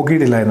ചെയ്ത്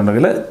നോക്കിയിട്ടില്ല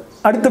എന്നുണ്ടെങ്കിൽ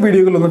അടുത്ത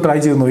വീഡിയോകളിലൊന്ന് ട്രൈ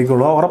ചെയ്ത്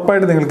നോക്കിക്കോളൂ,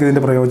 ഉറപ്പായിട്ട് നിങ്ങൾക്ക്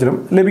ഇതിൻ്റെ പ്രയോജനം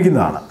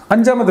ലഭിക്കുന്നതാണ്.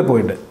 5-ാമത്തെ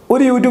പോയിന്റ്,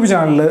 ഒരു യൂട്യൂബ്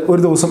ചാനലിൽ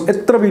ഒരു ദിവസം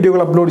എത്ര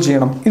വീഡിയോകൾ അപ്ലോഡ്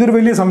ചെയ്യണം? ഇതൊരു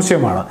വലിയ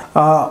സംശയമാണ്.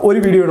 ഒരു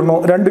വീഡിയോ ഇടണോ,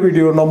 2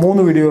 വീഡിയോ ഇടണോ,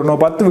 3 വീഡിയോ ഇടണോ,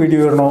 10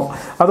 വീഡിയോ ഇടണോ,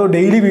 അതോ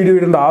ഡെയിലി വീഡിയോ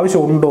ഇടേണ്ട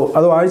ആവശ്യമുണ്ടോ,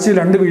 അതോ ആഴ്ചയിൽ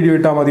 2 വീഡിയോ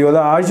ഇട്ടാൽ മതിയോ,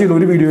 അതോ ആഴ്ചയിൽ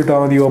 1 വീഡിയോ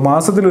ഇട്ടാൽ മതിയോ,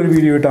 മാസത്തിൽ 1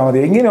 വീഡിയോ ഇട്ടാൽ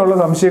മതിയോ? ഇങ്ങനെയുള്ള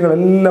സംശയങ്ങൾ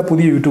എല്ലാ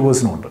പുതിയ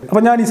യൂട്യൂബേഴ്സിനും ഉണ്ട്.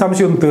 അപ്പോൾ ഞാൻ ഈ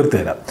സംശയം ഒന്ന് തീർത്ത്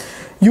തരാം.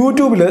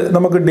 യൂട്യൂബിൽ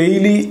നമുക്ക്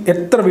ഡെയിലി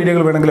എത്ര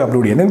വീഡിയോകൾ വേണമെങ്കിലും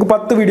അപ്ലോഡ് ചെയ്യാം. നിങ്ങൾക്ക്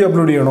 10 വീഡിയോ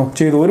അപ്ലോഡ് ചെയ്യണോ,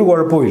 ചെയ്തു, ഒരു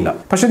കുഴപ്പമില്ല.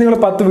 പക്ഷേ നിങ്ങൾ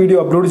 10 വീഡിയോ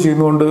അപ്ലോഡ്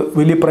ചെയ്യുന്നതുകൊണ്ട്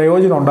വലിയ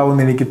പ്രയോജനം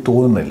ഉണ്ടാവുമെന്ന് എനിക്ക്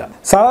തോന്നുന്നില്ല.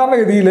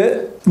 സാധാരണഗതിയിൽ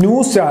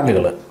ന്യൂസ്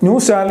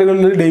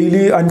ചാനലുകളിൽ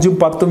ഡെയിലി 5,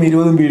 10,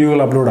 20 വീഡിയോകൾ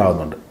അപ്ലോഡ്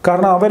ആകുന്നുണ്ട്.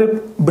 കാരണം അവർ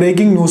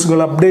ബ്രേക്കിംഗ് ന്യൂസുകൾ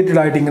അപ്ഡേറ്റഡ്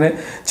ആയിട്ട് ഇങ്ങനെ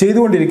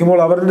ചെയ്തുകൊണ്ടിരിക്കുമ്പോൾ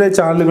അവരുടെ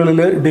ചാനലുകളിൽ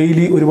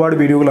ഡെയിലി ഒരുപാട്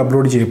വീഡിയോകൾ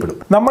അപ്ലോഡ് ചെയ്യപ്പെടും.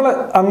 നമ്മൾ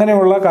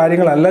അങ്ങനെയുള്ള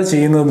കാര്യങ്ങളല്ല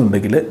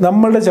ചെയ്യുന്നതെന്നുണ്ടെങ്കിൽ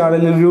നമ്മളുടെ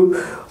ചാനലിൽ ഒരു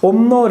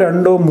 1,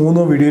 2,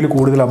 3 വീഡിയോയിൽ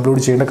കൂടുതൽ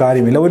അപ്ലോഡ് ചെയ്യേണ്ട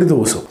കാര്യമില്ല ഒരു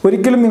ദിവസം.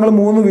 ഒരിക്കലും നിങ്ങൾ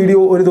 3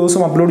 വീഡിയോ ഒരു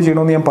ദിവസം അപ്ലോഡ്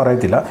ചെയ്യണമെന്ന് ഞാൻ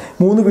പറയത്തില്ല.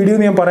 3 വീഡിയോ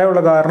എന്ന് ഞാൻ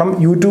പറയാനുള്ള കാരണം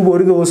യൂട്യൂബ്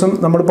ഒരു ദിവസം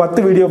നമ്മൾ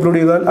 10 വീഡിയോ അപ്ലോഡ്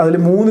ചെയ്താൽ അതിൽ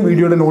 3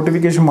 വീഡിയോയുടെ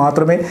നോട്ടിഫിക്കേഷൻ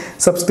മാത്രമേ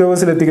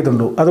സബ്സ്ക്രൈബേഴ്സിൽ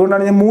എത്തിക്കത്തുള്ളൂ.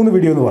 അതുകൊണ്ടാണ് ഞാൻ 3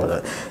 വീഡിയോ എന്ന്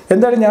പറഞ്ഞത്.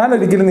 എന്തായാലും ഞാൻ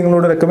ഒരിക്കലും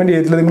നിങ്ങളോട് റെക്കമെൻഡ്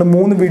ചെയ്തിട്ടില്ല നിങ്ങൾ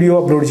 3 വീഡിയോ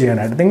അപ്ലോഡ്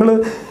ചെയ്യാനായിട്ട്. നിങ്ങൾ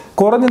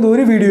കുറഞ്ഞത്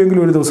 1 വീഡിയോ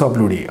എങ്കിലും ഒരു ദിവസം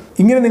അപ്ലോഡ് ചെയ്യുക.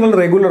 ഇങ്ങനെ നിങ്ങൾ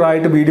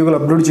റെഗുലറായിട്ട് വീഡിയോകൾ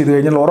അപ്ലോഡ് ചെയ്ത്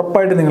കഴിഞ്ഞാൽ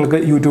ഉറപ്പായിട്ട് നിങ്ങൾക്ക്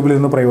യൂട്യൂബിൽ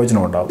നിന്ന്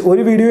പ്രയോജനം ഉണ്ടാകും.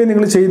 ഒരു വീഡിയോ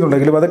നിങ്ങൾ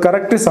ചെയ്യുന്നുണ്ടെങ്കിലും അത്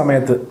കറക്റ്റ്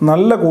സമയത്ത്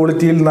നല്ല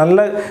ക്വാളിറ്റിയിൽ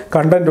നല്ല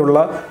കണ്ടന്റ് ഉള്ള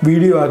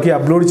വീഡിയോ ആക്കി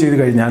അപ്ലോഡ് ചെയ്ത്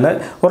കഴിഞ്ഞാൽ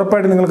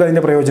ഉറപ്പായിട്ട് നിങ്ങൾക്ക്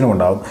അതിൻ്റെ പ്രയോജനം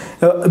ഉണ്ടാകും.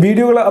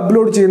 വീഡിയോകൾ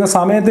അപ്ലോഡ് ചെയ്യുന്ന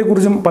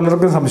സമയത്തെക്കുറിച്ചും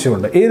പലർക്കും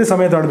സംശയമുണ്ട്. ഏത്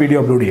സമയത്താണ്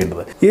വീഡിയോ അപ്ലോഡ്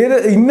ചെയ്യേണ്ടത്?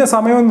 ഇന്ന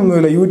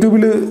സമയമൊന്നുമില്ല.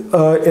 യൂട്യൂബിൽ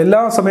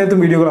എല്ലാ സമയത്തും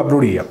വീഡിയോകൾ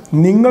അപ്ലോഡ് ചെയ്യാം.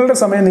 നിങ്ങളുടെ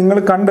സമയം നിങ്ങൾ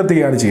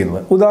കണ്ടെത്തുകയാണ്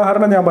ചെയ്യുന്നത്.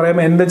 ഉദാഹരണം ഞാൻ പറയാം,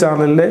 എൻ്റെ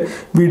ചാനലിലെ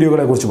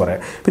വീഡിയോകളെ കുറിച്ച് പറയാം.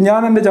 ഇപ്പം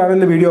ഞാൻ എൻ്റെ ചാനലിൽ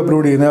വീഡിയോ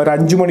അപ്ലോഡ് ചെയ്യുന്നത് ഒരു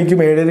 5 മണിക്കും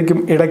 7:30ക്കും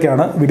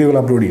ഇടയ്ക്കാണ് വീഡിയോകൾ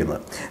അപ്ലോഡ് ചെയ്യുന്നത്.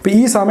 അപ്പോൾ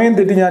ഈ സമയം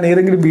തെറ്റി ഞാൻ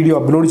ഏതെങ്കിലും വീഡിയോ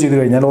അപ്ലോഡ് ചെയ്ത്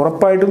കഴിഞ്ഞാൽ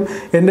ഉറപ്പായിട്ടും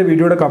എൻ്റെ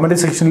വീഡിയോയുടെ കമൻറ്റ്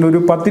സെക്ഷനിൽ ഒരു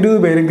 10-20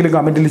 പേരെങ്കിലും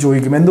കമൻറ്റിൽ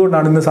ചോദിക്കും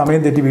എന്തുകൊണ്ടാണ് ഇന്ന്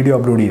സമയം തെറ്റി വീഡിയോ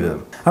അപ്ലോഡ് ചെയ്തത്.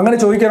 അങ്ങനെ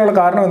ചോദിക്കാനുള്ള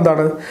കാരണം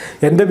എന്താണ്?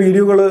 എൻ്റെ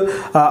വീഡിയോകൾ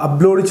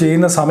അപ്ലോഡ്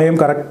ചെയ്യുന്ന സമയം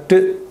കറക്റ്റ്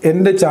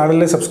എൻ്റെ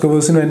ചാനലിലെ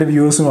സബ്സ്ക്രൈബേഴ്സിനും എൻ്റെ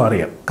വ്യൂവേഴ്സിനും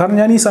അറിയാം. കാരണം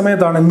ഞാൻ ഈ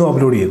സമയത്താണ് എന്നും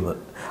അപ്ലോഡ് ചെയ്യുന്നത്.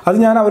 അത്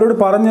ഞാൻ ആരോടും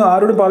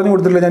പറഞ്ഞു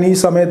കൊടുത്തിട്ടില്ല ഞാൻ ഈ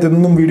സമയത്ത്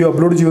എന്നും വീഡിയോ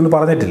അപ്ലോഡ് ചെയ്യുമെന്ന്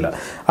പറഞ്ഞിട്ടില്ല.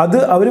 അത്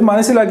അവർ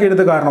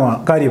മനസ്സിലാക്കിയെടുത്ത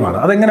കാര്യമാണ്.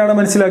 അതെങ്ങനെയാണ്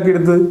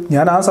മനസ്സിലാക്കിയെടുത്തത്?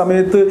 ഞാൻ ആ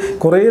സമയത്ത്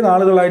കുറേ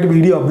നാളുകളായിട്ട്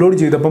വീഡിയോ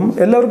അപ്ലോഡ് ചെയ്തപ്പം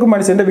എല്ലാവർക്കും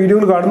എൻ്റെ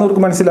വീഡിയോകൾ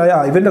കാണുന്നവർക്ക്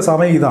മനസ്സിലായ ഇവൻ്റെ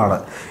സമയം ഇതാണ്,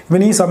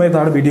 ഇവൻ ഈ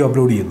സമയത്താണ് വീഡിയോ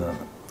അപ്ലോഡ് ചെയ്യുന്നത്.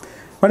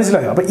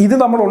 മനസ്സിലായോ? അപ്പോൾ ഇത്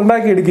നമ്മൾ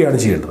ഉണ്ടാക്കിയെടുക്കുകയാണ്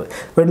ചെയ്യേണ്ടത്.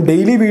 ഇപ്പം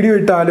ഡെയിലി വീഡിയോ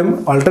ഇട്ടാലും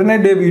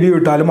ആൾട്ടർനേറ്റ് ഡേ വീഡിയോ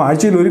ഇട്ടാലും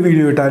ആഴ്ചയിൽ 1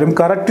 വീഡിയോ ഇട്ടാലും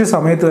കറക്റ്റ്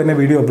സമയത്ത് തന്നെ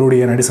വീഡിയോ അപ്ലോഡ്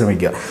ചെയ്യാനായിട്ട്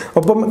ശ്രമിക്കുക.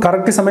 ഒപ്പം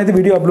കറക്റ്റ് സമയത്ത്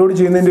വീഡിയോ അപ്ലോഡ്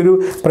ചെയ്യുന്നതിൻ്റെ ഒരു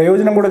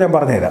പ്രയോജനം കൂടെ ഞാൻ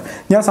പറഞ്ഞുതരാം.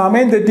 ഞാൻ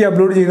സമയം തെറ്റി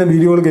അപ്ലോഡ് ചെയ്യുന്ന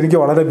വീഡിയോകൾക്ക് എനിക്ക്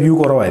വളരെ വ്യൂ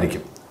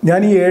കുറവായിരിക്കും.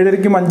 ഞാൻ ഈ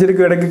 7:30ക്കും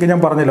 5:30ക്കും ഇടയ്ക്കൊക്കെ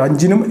ഞാൻ പറഞ്ഞല്ലോ,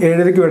 5-നും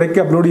 7:30ക്കും ഇടയ്ക്ക്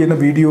അപ്ലോഡ് ചെയ്യുന്ന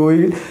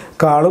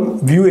വീഡിയോയിൽക്കാളും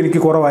വ്യൂ എനിക്ക്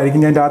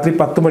കുറവായിരിക്കും ഞാൻ രാത്രി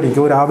 10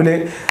 മണിക്കോ രാവിലെ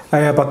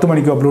 10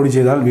 മണിക്കോ അപ്ലോഡ്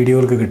ചെയ്താൽ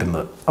വീഡിയോകൾക്ക്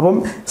കിട്ടുന്നത്. അപ്പം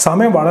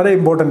സമയം വളരെ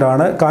ഇമ്പോർട്ടൻ്റ്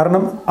ആണ്.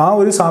 കാരണം ആ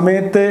ഒരു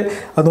സമയത്തെ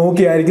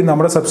നോക്കിയായിരിക്കും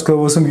നമ്മുടെ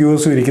സബ്സ്ക്രൈബേഴ്സും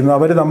വ്യൂവേഴ്സും ഇരിക്കുന്നത്.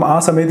 അവർ ആ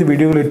സമയത്ത്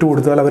വീഡിയോകൾ ഇട്ട്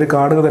കൊടുത്താൽ അവർ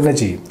കാണുക തന്നെ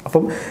ചെയ്യും.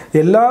 അപ്പം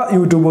എല്ലാ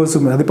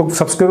യൂട്യൂബേഴ്സും അതിപ്പോൾ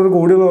സബ്സ്ക്രൈബർ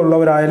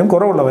കൂടുതലുള്ളവരായാലും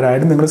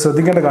കുറവുള്ളവരായാലും നിങ്ങൾ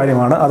ശ്രദ്ധിക്കേണ്ട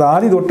കാര്യമാണ്. അത്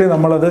ആദ്യം തൊട്ടേ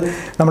നമ്മളത്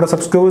നമ്മുടെ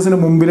സബ്സ്ക്രൈബേഴ്സിന്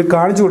മുമ്പിൽ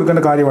കാണിച്ചു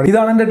കൊടുക്കേണ്ട കാര്യമാണ്.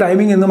 ഇതാണ് എൻ്റെ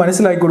ടൈമിംഗ് എന്ന്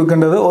മനസ്സിലാക്കി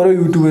കൊടുക്കേണ്ടത് ഓരോ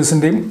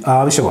യൂട്യൂബേഴ്സിൻ്റെയും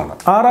ആവശ്യമാണ്.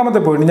 6-ാമത്തെ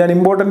പോയിന്റ്, ഞാൻ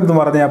ഇമ്പോർട്ടൻ്റ് എന്ന്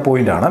പറഞ്ഞ ആ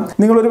പോയിന്റാണ്.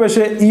 നിങ്ങളൊരു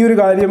പക്ഷേ ഈ ഒരു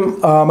കാര്യം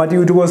മറ്റ്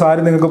യൂട്യൂബേഴ്സ്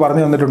ആരും നിങ്ങൾക്ക്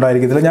പറഞ്ഞു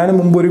തന്നിട്ടുണ്ടായിരിക്കത്തില്ല. ഞാൻ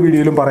മുമ്പ് ഒരു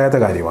വീഡിയോയിലും പറയാത്ത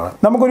കാര്യമാണ്.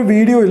 നമുക്കൊരു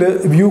വീഡിയോയിൽ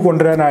വ്യൂ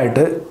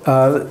കൊണ്ടുവരാനായിട്ട്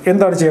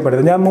എന്താണ് ചെയ്യാൻ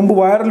പറ്റുന്നത്? ഞാൻ മുമ്പ്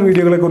വൈറൽ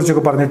വീഡിയോകളെ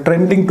കുറിച്ചൊക്കെ പറഞ്ഞ്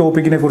ട്രെൻഡിങ്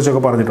ടോപ്പിക്കിനെ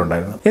കുറിച്ചൊക്കെ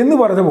പറഞ്ഞിട്ടുണ്ടായിരുന്നു. എന്ന്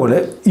പറഞ്ഞ പോലെ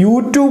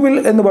യൂട്യൂബിൽ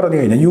എന്ന് പറഞ്ഞു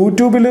കഴിഞ്ഞാൽ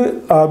യൂട്യൂബിൽ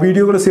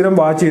വീഡിയോകൾ സ്ഥിരം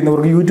വാച്ച്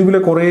ചെയ്യുന്നവർക്ക്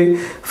യൂട്യൂബിലെ കുറേ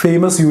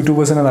ഫേമസ്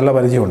യൂട്യൂബേഴ്സിനെ നല്ല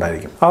പരിചയം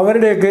ഉണ്ടായിരിക്കും.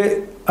 അവരുടെയൊക്കെ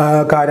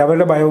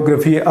അവരുടെ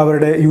ബയോഗ്രഫി,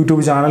 അവരുടെ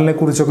യൂട്യൂബ് ചാനലിനെ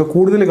കുറിച്ചൊക്കെ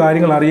കൂടുതൽ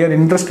കാര്യങ്ങൾ അറിയാൻ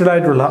ഇൻട്രസ്റ്റഡ്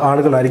ആയിട്ടുള്ള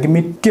ആളുകളായിരിക്കും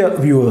മിക്ക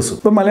വ്യൂവേഴ്സും.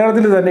 ഇപ്പം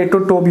മലയാളത്തിൽ തന്നെ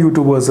ഏറ്റവും ടോപ്പ്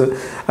യൂട്യൂബേഴ്സ്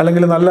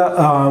അല്ലെങ്കിൽ നല്ല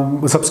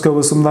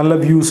സബ്സ്ക്രൈബേഴ്സും നല്ല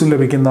വ്യൂസും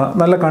ലഭിക്കുന്ന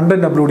നല്ല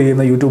കണ്ടന്റ് അപ്ലോഡ്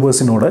ചെയ്യുന്ന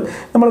യൂട്യൂബേഴ്സിനോട്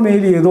നമ്മൾ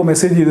മെയിൽ ചെയ്തോ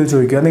മെസ്സേജ് ചെയ്തോ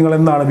ചോദിക്കുക, നിങ്ങൾ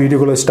എന്താണ്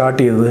വീഡിയോകൾ സ്റ്റാർട്ട്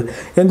ചെയ്തത്,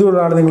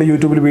 എന്തുകൊണ്ടാണ് നിങ്ങൾ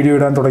യൂട്യൂബിൽ വീഡിയോ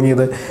ഇടാൻ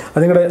തുടങ്ങിയത്,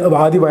 നിങ്ങളുടെ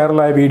ആദ്യ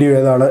വൈറലായ വീഡിയോ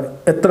ഏതാണ്,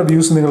 എത്ര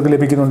വ്യൂസ് നിങ്ങൾക്ക്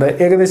ലഭിക്കുന്നുണ്ട്,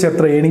 ഏകദേശം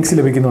എത്ര ഏണിങ്സ്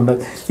ലഭിക്കുന്നുണ്ട്,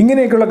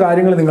 ഇങ്ങനെയൊക്കെയുള്ള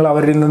കാര്യങ്ങൾ നിങ്ങൾ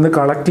അവരിൽ നിന്ന്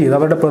കളക്ട് ചെയ്ത്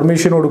അവരുടെ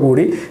പെർമിഷനോട്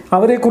കൂടി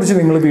അവരെക്കുറിച്ച്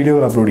നിങ്ങൾ നിങ്ങൾ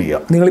വീഡിയോകൾ അപ്ലോഡ് ചെയ്യുക.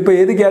 നിങ്ങളിപ്പോൾ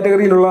ഏത്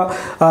കാറ്റഗറിയിലുള്ള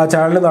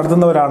ചാനൽ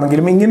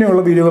നടത്തുന്നവരാണെങ്കിലും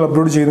ഇങ്ങനെയുള്ള വീഡിയോകൾ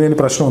അപ്ലോഡ് ചെയ്യുന്നതിന്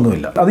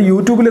പ്രശ്നമൊന്നുമില്ല. അത്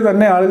യൂട്യൂബിൽ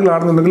തന്നെ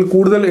ആളുകളാണെന്നുണ്ടെങ്കിൽ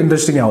കൂടുതൽ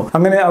ഇൻട്രസ്റ്റിംഗ് ആവും.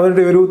 അങ്ങനെ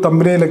അവരുടെ ഒരു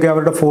തമ്പനയിലൊക്കെ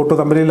അവരുടെ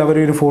തമ്പനയിൽ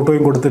അവരുടെ ഒരു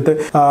ഫോട്ടോയും കൊടുത്തിട്ട്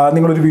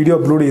നിങ്ങളൊരു വീഡിയോ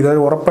അപ്ലോഡ് ചെയ്താൽ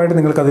ഉറപ്പായിട്ട്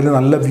നിങ്ങൾക്ക് അതിൽ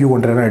നല്ല വ്യൂ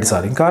കൊണ്ടുവരാനായിട്ട്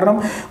സാധിക്കും. കാരണം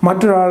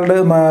മറ്റൊരാളുടെ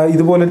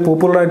ഇതുപോലെ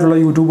പോപ്പുലർ ആയിട്ടുള്ള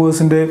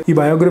യൂട്യൂബേഴ്സിന്റെ ഈ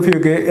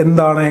ബയോഗ്രഫിയൊക്കെ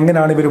എന്താണ്,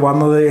 എങ്ങനെയാണ് ഇവർ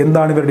വന്നത്,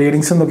 എന്താണ് ഇവരുടെ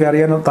ഏണിങ്സ് എന്നൊക്കെ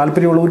അറിയാൻ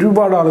താല്പര്യമുള്ള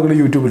ഒരുപാട് ആളുകൾ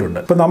യൂട്യൂബിലുണ്ട്.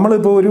 ഇപ്പോൾ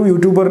നമ്മളിപ്പോൾ ഒരു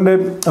യൂട്യൂബറിന്റെ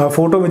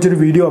ഫോട്ടോ വെച്ചൊരു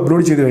വീഡിയോ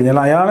അപ്ലോഡ് ചെയ്ത് കഴിഞ്ഞാൽ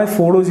അയാളെ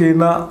ഫോളോ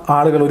ചെയ്യുന്ന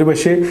ആളുകൾ ഒരു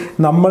പക്ഷേ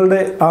നമ്മളുടെ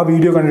ആ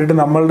വീഡിയോ കണ്ടിട്ട്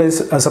നമ്മളുടെ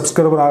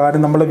സബ്സ്ക്രൈബർ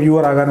ആകാനും നമ്മളുടെ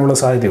വ്യൂവർ ആകാനുള്ള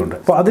സാധ്യതയുണ്ട്.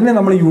 അപ്പോൾ അതിനെ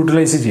നമ്മൾ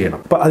യൂട്ടിലൈസ് ചെയ്യണം.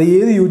 അപ്പോൾ അത്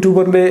ഏത്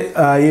യൂട്യൂബറിന്റെ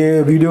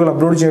വീഡിയോകൾ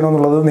അപ്ലോഡ്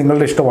ചെയ്യണമെന്നുള്ളത്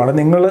നിങ്ങളുടെ ഇഷ്ടമാണ്.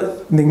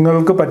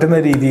 നിങ്ങൾക്ക് പറ്റുന്ന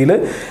രീതിയിൽ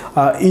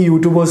ഈ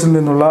യൂട്യൂബേഴ്സിൽ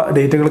നിന്നുള്ള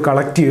ഡേറ്റകൾ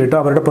കളക്ട് ചെയ്തിട്ട്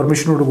അവരുടെ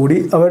പെർമിഷനോട് കൂടി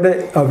അവരുടെ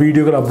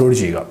വീഡിയോകൾ അപ്ലോഡ്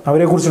ചെയ്യുക,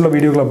 അവരെക്കുറിച്ചുള്ള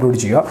വീഡിയോകൾ അപ്ലോഡ്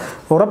ചെയ്യുക.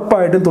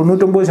 ഉറപ്പായിട്ടും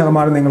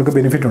 99% നിങ്ങൾക്ക്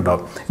ബെനിഫിറ്റ്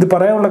ഉണ്ടാകും. ഇത്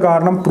പറയാനുള്ള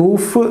കാരണം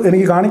പ്രൂഫ്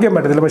എനിക്ക് കാണിക്കാൻ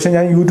പറ്റത്തില്ല, പക്ഷേ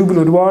ഞാൻ യൂട്യൂബിൽ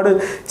ഒരുപാട്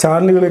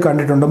ചാനലുകളിൽ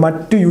കണ്ടിട്ടുണ്ട്.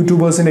 മറ്റ്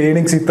യൂട്യൂബേഴ്സിൻ്റെ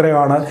ഏണിങ്സ്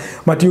ഇത്രയാണ്,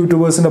 മറ്റ്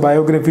യൂട്യൂബേഴ്സിൻ്റെ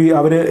ബയോഗ്രഫി,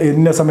 അവർ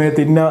ഇന്ന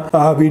സമയത്ത് ഇന്ന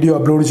വീഡിയോ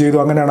അപ്ലോഡ് ചെയ്തു,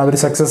 അങ്ങനെയാണ് അവർ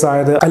സക്സസ്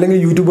ആയത്, അല്ലെങ്കിൽ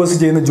യൂട്യൂബേഴ്സ്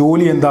ചെയ്യുന്ന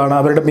ജോലി എന്താണ്,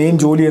 അവരുടെ മെയിൻ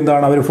ജോലി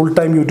എന്താണ്, അവർ ഫുൾ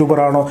ടൈം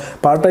യൂട്യൂബർ ആണോ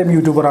പാർട്ട് ടൈം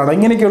യൂട്യൂബർ ആണോ,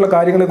 ഇങ്ങനെയൊക്കെയുള്ള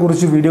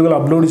കാര്യങ്ങളെക്കുറിച്ച് വീഡിയോകൾ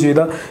അപ്ലോഡ്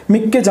ചെയ്ത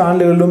മിക്ക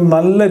ചാനലുകളിലും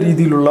നല്ല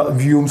രീതിയിലുള്ള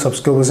വ്യൂവും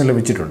സബ്സ്ക്രൈബേഴ്സും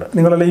ലഭിച്ചിട്ടുണ്ട്.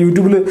 നിങ്ങളെല്ലാം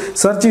യൂട്യൂബിൽ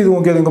സെർച്ച് ചെയ്ത്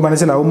നോക്കിയാൽ നിങ്ങൾക്ക്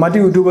മനസ്സിലാവും മറ്റ്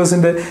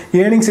യൂട്യൂബേഴ്സിൻ്റെ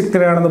ഏണിങ്സ്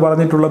ഇത്രയാണെന്ന്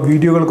പറഞ്ഞിട്ടുള്ള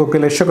വീഡിയോകൾക്കൊക്കെ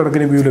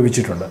ലക്ഷക്കണക്കിന് വ്യൂ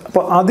ലഭിച്ചിട്ടുണ്ട്.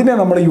 അപ്പോൾ അതിനെ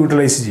നമ്മൾ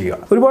യൂട്ടിലൈസ് ചെയ്യുക.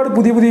 ഒരുപാട്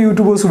പുതിയ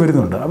യൂട്യൂബേഴ്സ്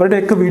വരുന്നുണ്ട്,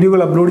 അവരുടെയൊക്കെ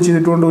വീഡിയോകൾ അപ്ലോഡ്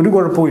ചെയ്തിട്ടുകൊണ്ട് ഒരു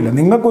കുഴപ്പമില്ല.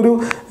 നിങ്ങൾക്കൊരു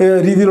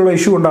രീതിയിലുള്ള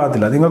ഇഷ്യൂ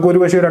ഉണ്ടാകത്തില്ല. നിങ്ങൾക്ക് ഒരു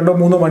പക്ഷേ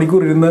 2-3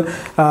 മണിക്കൂർ ഇരുന്ന്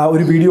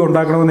ഒരു വീഡിയോ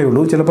ഉണ്ടാക്കണമെന്നേ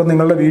ഉള്ളൂ. ചിലപ്പോൾ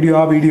നിങ്ങളുടെ വീഡിയോ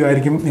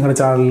ആയിരിക്കും നിങ്ങളുടെ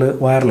ചാനലിൽ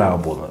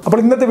വൈറലാകാൻ പോകുന്നത്. അപ്പോൾ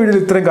ഇന്നത്തെ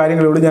വീഡിയോയിൽ ഇത്രയും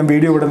കാര്യങ്ങളോട് ഞാൻ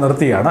വീഡിയോ ഇവിടെ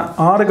നിർത്തിയാണ്.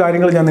 6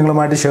 കാര്യങ്ങൾ ഞാൻ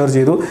നിങ്ങളുമായിട്ട് ഷെയർ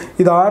ചെയ്തു.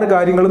 ഇത് 6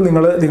 കാര്യങ്ങളും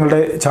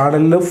നിങ്ങളുടെ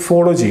ചാനലിൽ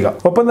ഫോളോ ചെയ്യുക.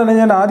 ഒപ്പം തന്നെ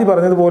ഞാൻ ആദ്യം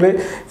പറഞ്ഞതുപോലെ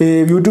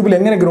യൂട്യൂബിൽ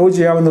എങ്ങനെ ഗ്രോ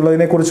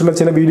ചെയ്യാമെന്നുള്ളതിനെക്കുറിച്ചുള്ള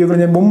ചില വീഡിയോകൾ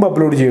ഞാൻ മുമ്പ്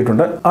അപ്ലോഡ്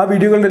ചെയ്തിട്ടുണ്ട്. ആ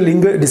വീഡിയോകളുടെ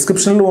ലിങ്ക്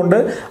ഡിസ്ക്രിപ്ഷനിലും ഉണ്ട്,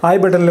 ഐ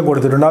ബട്ടണിലും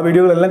കൊടുത്തിട്ടുണ്ട്. ആ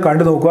വീഡിയോകളെല്ലാം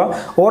കണ്ടു നോക്കുക.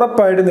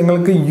 ഉറപ്പായിട്ട്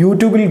നിങ്ങൾക്ക്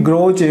യൂട്യൂബിൽ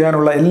ഗ്രോ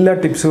ചെയ്യാനുള്ള എല്ലാ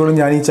ടിപ്സുകളും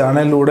ഞാൻ ഈ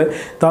ചാനലിലൂടെ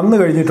തന്നു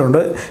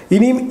കഴിഞ്ഞിട്ടുണ്ട്.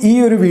 ഇനിയും ഈ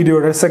ഒരു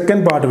വീഡിയോയുടെ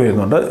സെക്കൻഡ് പാർട്ട്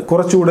വരുന്നുണ്ട്.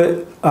 കുറച്ചുകൂടെ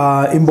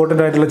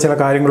ഇമ്പോർട്ടൻ്റ് ആയിട്ടുള്ള ചില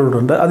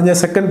കാര്യങ്ങളുണ്ട്. അത് ഞാൻ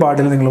സെക്കൻഡ്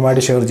പാർട്ടിൽ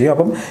നിങ്ങളുമായിട്ട് ഷെയർ ചെയ്യും.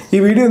 അപ്പം ഈ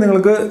വീഡിയോ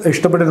നിങ്ങൾക്ക്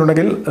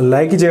ഇഷ്ടപ്പെട്ടിട്ടുണ്ടെങ്കിൽ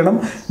ലൈക്ക് ചെയ്യണം.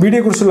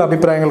 വീഡിയോയെക്കുറിച്ചുള്ള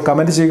അഭിപ്രായങ്ങൾ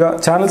കമൻറ്റ് ചെയ്യുക.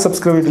 ചാനൽ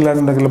സബ്സ്ക്രൈബ്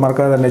ചെയ്തിട്ടില്ലാന്നുണ്ടെങ്കിൽ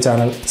മറക്കാതെ തന്നെ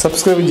ചാനൽ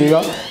സബ്സ്ക്രൈബ്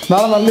ചെയ്യുക.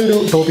 നാളെ നല്ലൊരു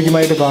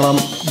ടോപ്പിക്കുമായിട്ട് കാണാം.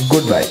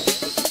 Good bye.